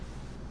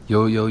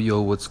Yo, yo,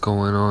 yo, what's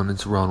going on?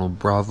 It's Ronald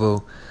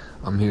Bravo.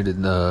 I'm here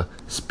to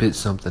spit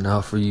something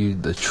out for you.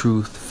 The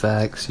truth,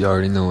 facts. You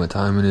already know what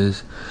time it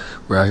is.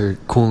 We're out here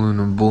cooling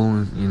and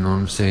booling. You know what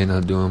I'm saying?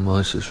 Not doing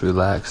much, just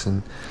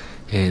relaxing.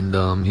 And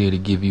I'm here to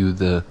give you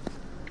the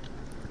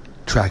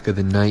track of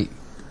the night.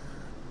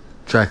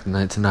 Track of the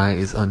night tonight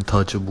is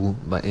Untouchable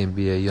by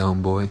NBA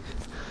Youngboy.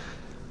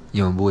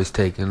 Youngboy's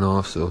taking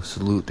off, so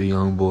salute the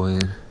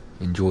Youngboy and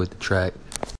enjoy the track.